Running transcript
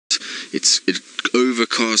it's an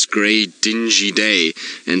overcast, grey, dingy day,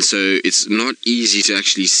 and so it's not easy to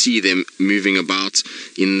actually see them moving about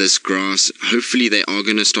in this grass. Hopefully they are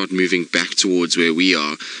going to start moving back towards where we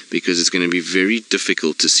are, because it's going to be very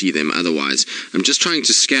difficult to see them otherwise. I'm just trying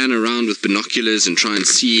to scan around with binoculars and try and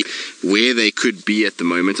see where they could be at the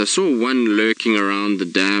moment. I saw one lurking around the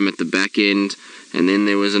dam at the back end, and then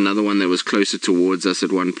there was another one that was closer towards us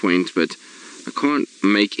at one point, but I can't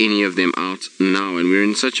make any of them out now, and we're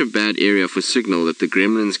in such a bad area for signal that the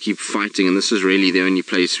gremlins keep fighting, and this is really the only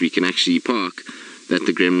place we can actually park that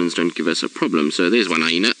the gremlins don't give us a problem. So there's one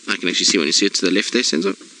hyena. I can actually see one. You see it to the left there,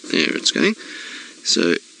 Senzo? There it's going.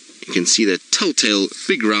 So you can see the telltale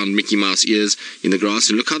big round Mickey Mouse ears in the grass,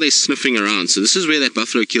 and look how they're sniffing around. So this is where that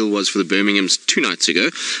buffalo kill was for the Birminghams 2 nights ago,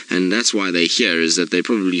 and that's why they're here, is that they're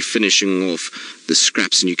probably finishing off the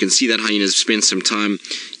scraps. And you can see that hyenas spent some time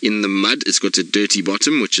in the mud. It's got a dirty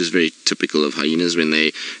bottom, which is very typical of hyenas. When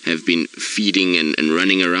they have been feeding and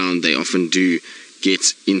running around, they often do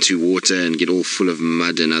get into water and get all full of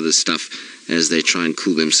mud and other stuff as they try and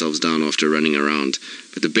cool themselves down after running around.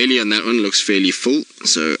 But the belly on that one looks fairly full,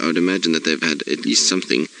 so I would imagine that they've had at least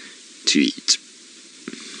something to eat.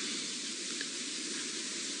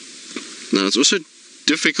 Now it's also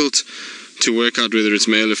difficult to work out whether it's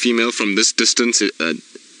male or female from this distance.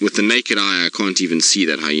 With the naked eye, I can't even see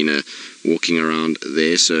that hyena walking around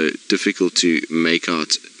there, so difficult to make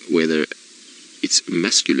out whether it's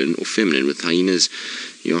masculine or feminine. With hyenas,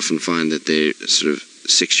 you often find that their sort of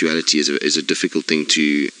sexuality is a difficult thing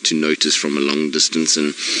to notice from a long distance,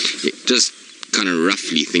 and just kind of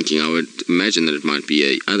roughly thinking, I would imagine that it might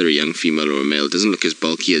be either a young female or a male. It doesn't look as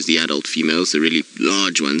bulky as the adult females, the really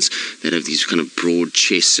large ones that have these kind of broad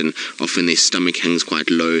chests, and often their stomach hangs quite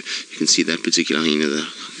low. You can see that particular hyena, the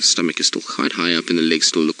stomach is still quite high up and the legs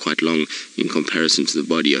still look quite long in comparison to the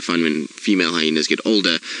body. I find when female hyenas get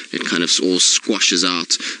older, it kind of all squashes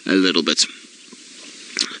out a little bit.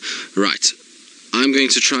 Right, I'm going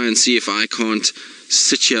to try and see if I can't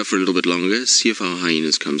sit here for a little bit longer, see if our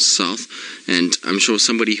hyenas come south, and I'm sure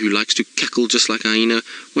somebody who likes to cackle just like a hyena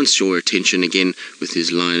wants your attention again with his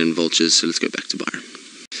lion and vultures. So let's go back to Byron.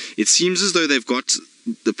 It seems as though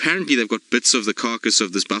apparently they've got bits of the carcass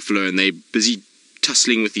of this buffalo, and they're busy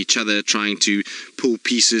tussling with each other, trying to pull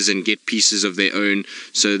pieces and get pieces of their own.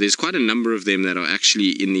 So there's quite a number of them that are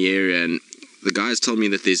actually in the area, and the guys tell me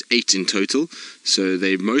that there's 8 in total. So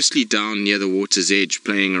they're mostly down near the water's edge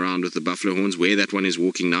playing around with the buffalo horns, where that one is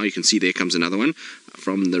walking now. You can see there comes another one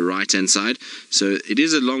from the right hand side. So it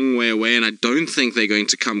is a long way away, and I don't think they're going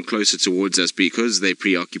to come closer towards us because they're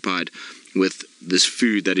preoccupied with this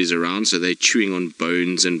food that is around. So they're chewing on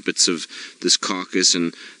bones and bits of this carcass,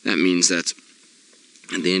 and that means that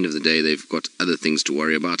at the end of the day, they've got other things to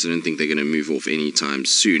worry about. I don't think they're going to move off anytime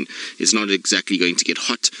soon. It's not exactly going to get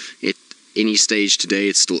hot at any stage today.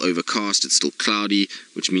 It's still overcast, it's still cloudy,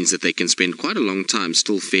 which means that they can spend quite a long time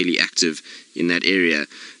still fairly active in that area.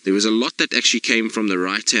 There was a lot that actually came from the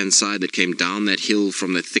right-hand side, that came down that hill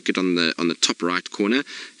from the thicket on the top right corner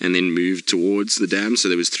and then moved towards the dam. So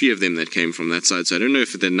there was 3 of them that came from that side. So I don't know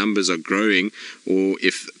if the numbers are growing or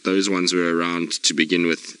if those ones were around to begin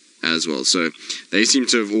with as well. So they seem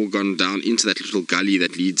to have all gone down into that little gully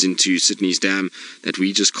that leads into Sydney's dam that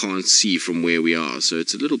we just can't see from where we are. So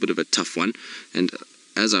it's a little bit of a tough one. And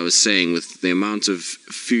as I was saying, with the amount of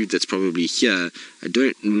food that's probably here, I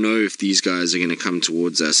don't know if these guys are going to come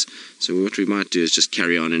towards us. So what we might do is just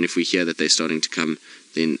carry on, and if we hear that they're starting to come,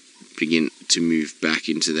 then begin to move back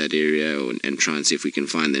into that area and try and see if we can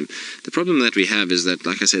find them. The problem that we have is that,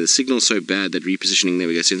 like I say, the signal's so bad that repositioning, there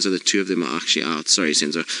we go, Senzo, the 2 of them are actually out. Sorry,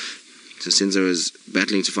 Senzo. So Senzo is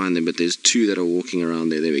battling to find them, but there's 2 that are walking around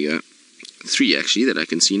there. There we go. 3 actually that I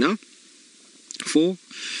can see now. 4.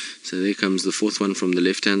 So there comes the 4th one from the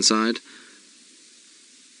left-hand side.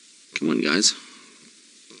 Come on, guys.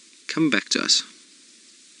 Come back to us.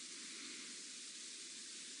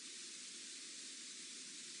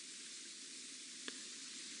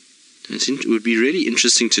 It would be really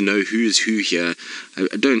interesting to know who is who here.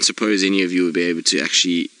 I don't suppose any of you will be able to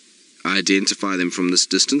actually identify them from this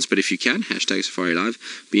distance, but if you can, hashtag Safari Live,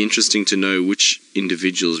 be interesting to know which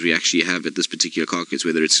individuals we actually have at this particular carcass,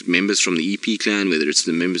 whether it's members from the EP clan, whether it's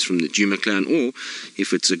the members from the Djuma clan, or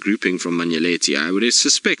if it's a grouping from Manyaleti. I would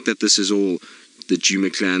suspect that this is all the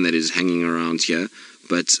Djuma clan that is hanging around here,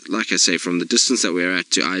 but like I say, from the distance that we're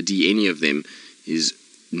at, to ID any of them is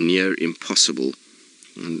near impossible.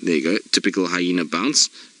 And there you go, typical hyena bounce.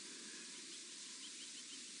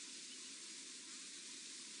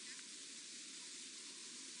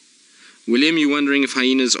 William, you're wondering if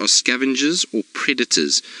hyenas are scavengers or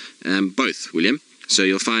predators? Both, William. So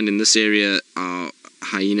you'll find in this area our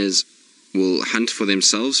hyenas will hunt for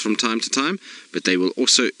themselves from time to time, but they will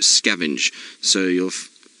also scavenge. So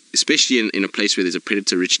especially in a place where there's a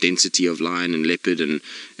predator-rich density of lion and leopard and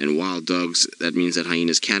wild dogs, that means that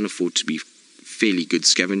hyenas can afford to be fairly good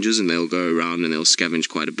scavengers, and they'll go around and they'll scavenge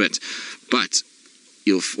quite a bit. But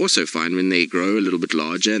you'll also find when they grow a little bit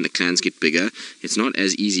larger and the clans get bigger, it's not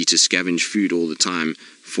as easy to scavenge food all the time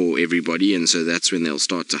for everybody, and so that's when they'll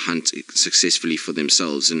start to hunt successfully for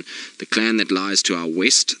themselves. And the clan that lies to our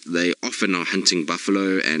west, they often are hunting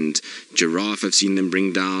buffalo and giraffe. I've seen them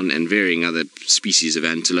bring down, and varying other species of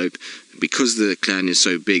antelope. Because the clan is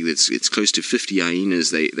so big, it's close to 50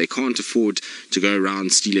 hyenas, they can't afford to go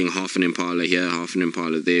around stealing half an impala here, half an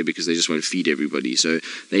impala there, because they just won't feed everybody. So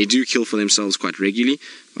they do kill for themselves quite regularly.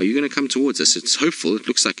 Are you going to come towards us? It's hopeful. It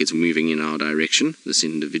looks like it's moving in our direction, this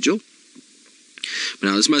individual.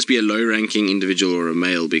 Now, this must be a low-ranking individual or a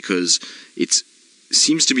male, because it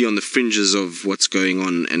seems to be on the fringes of what's going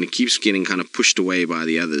on, and it keeps getting kind of pushed away by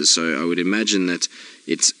the others. So I would imagine that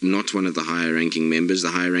it's not one of the higher-ranking members. The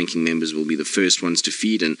higher-ranking members will be the first ones to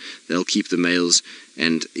feed, and they'll keep the males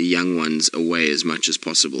and young ones away as much as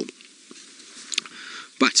possible.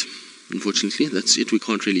 But unfortunately, that's it. We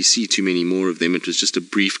can't really see too many more of them. It was just a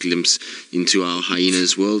brief glimpse into our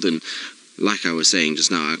hyenas world, and like I was saying just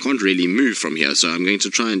now, I can't really move from here, so I'm going to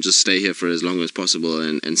try and just stay here for as long as possible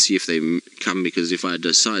and see if they come, because if I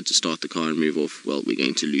decide to start the car and move off, well, we're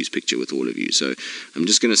going to lose picture with all of you. So I'm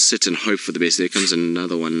just going to sit and hope for the best. There comes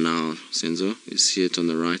another one now, Senzo. You see it on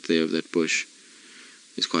the right there of that bush.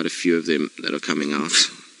 There's quite a few of them that are coming out.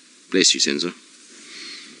 Bless you, Senzo.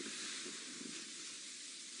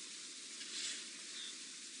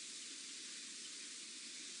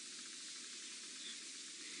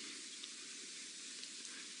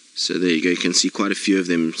 So there you go, you can see quite a few of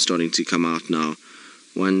them starting to come out now.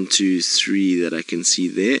 1, 2, 3 that I can see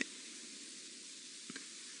there.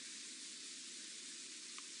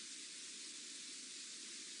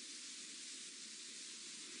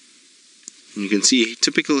 And you can see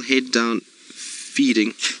typical head down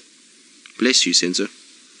feeding. Bless you, Sensor.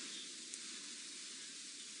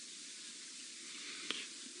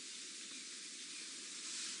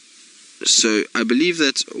 So I believe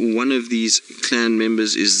that one of these clan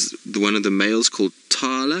members is one of the males called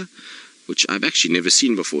Tala, which I've actually never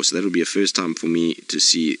seen before, so that will be a first time for me to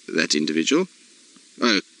see that individual.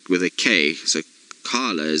 Oh, with a K, so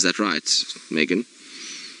Carla, is that right, Megan?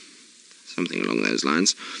 Something along those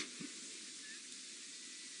lines.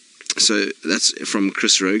 So that's from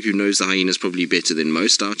Chris Rogue, who knows the hyenas probably better than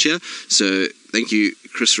most out here. So thank you,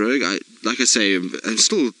 Chris Rogue. Like I say, I'm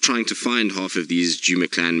still trying to find half of these Djuma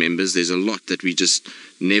clan members. There's a lot that we just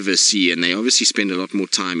never see, and they obviously spend a lot more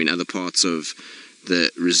time in other parts of the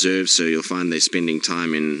reserve. So you'll find they're spending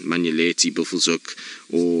time in Manyeleti, Buffelshoek,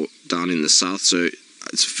 or down in the south. So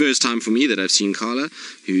it's the first time for me that I've seen Carla,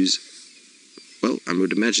 who's, well, I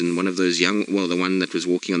would imagine one of those young, well, the one that was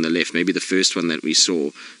walking on the left, maybe the first one that we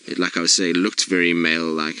saw. It, like I was saying, looked very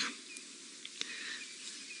male-like.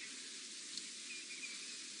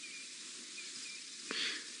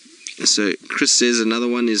 So Chris says another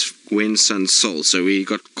one is Gwen's son Sol. So we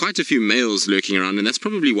got quite a few males lurking around, and that's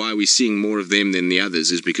probably why we're seeing more of them than the others,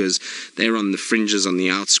 is because they're on the fringes, on the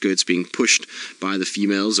outskirts, being pushed by the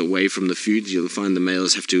females away from the food. You'll find the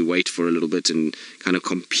males have to wait for a little bit and kind of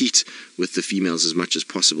compete with the females as much as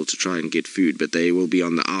possible to try and get food, but they will be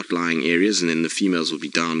on the outlying areas, and then the females will be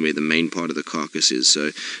down where the main part of the carcass is. So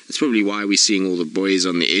that's probably why we're seeing all the boys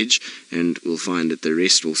on the edge, and we'll find that the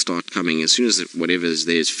rest will start coming. As soon as whatever is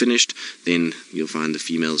there is finished, then you'll find the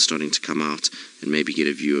females starting to come out and maybe get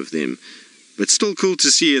a view of them. But still cool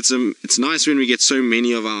to see. It's nice when we get so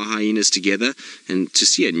many of our hyenas together, and to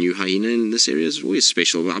see a new hyena in this area is always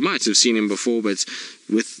special. I might have seen him before, but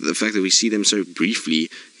with the fact that we see them so briefly,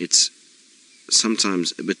 it's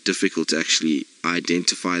sometimes a bit difficult to actually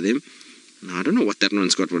identify them. Now, I don't know what that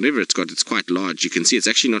one's got. Whatever it's got, it's quite large. You can see it's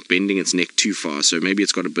actually not bending its neck too far, so maybe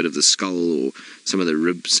it's got a bit of the skull or some of the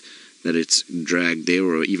ribs that it's dragged there,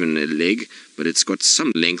 or even a leg, but it's got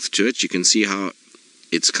some length to it. You can see how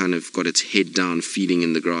it's kind of got its head down feeding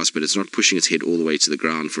in the grass, but it's not pushing its head all the way to the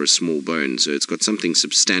ground for a small bone. So it's got something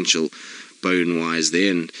substantial bone-wise there,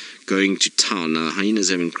 and going to town. Now, hyenas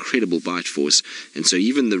have incredible bite force, and so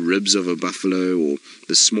even the ribs of a buffalo or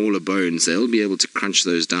the smaller bones, they'll be able to crunch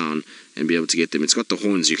those down and be able to get them. It's got the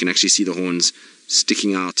horns. You can actually see the horns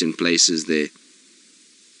sticking out in places there.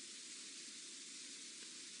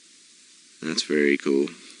 That's very cool.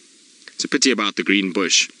 It's a pity about the green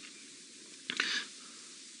bush.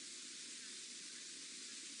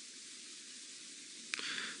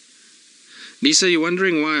 Lisa, you're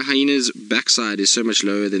wondering why a hyena's backside is so much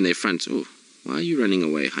lower than their front. Oh, why are you running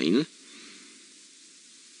away, hyena?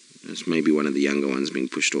 There's maybe one of the younger ones being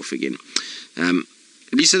pushed off again.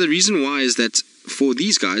 Lisa, the reason why is that for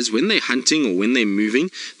these guys, when they're hunting or when they're moving,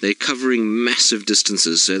 they're covering massive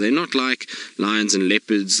distances. So they're not like lions and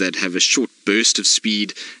leopards that have a short burst of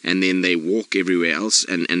speed and then they walk everywhere else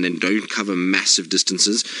and then don't cover massive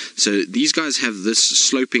distances. So these guys have this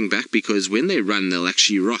sloping back because when they run, they'll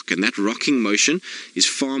actually rock. And that rocking motion is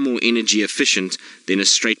far more energy efficient than a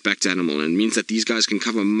straight backed animal. And it means that these guys can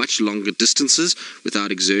cover much longer distances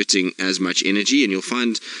without exerting as much energy. And you'll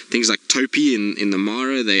find things like Topi in the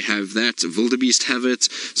Mara, they have that. Wildebeest have it.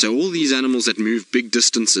 So all these animals that move big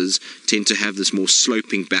distances tend to have this more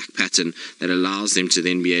sloping back pattern that allows them to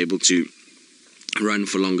then be able to run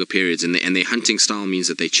for longer periods, and their hunting style means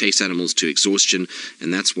that they chase animals to exhaustion,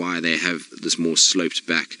 and that's why they have this more sloped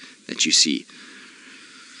back that you see.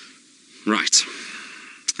 Right,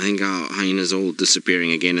 I think our hyenas are all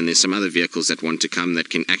disappearing again, and there's some other vehicles that want to come that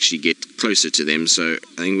can actually get closer to them, so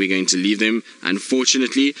I think we're going to leave them,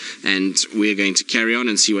 unfortunately, and we're going to carry on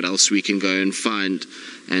and see what else we can go and find.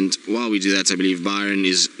 And while we do that, I believe Byron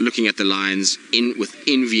is looking at the lions with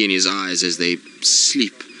envy in his eyes as they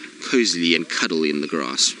sleep cozily and cuddle in the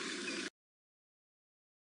grass.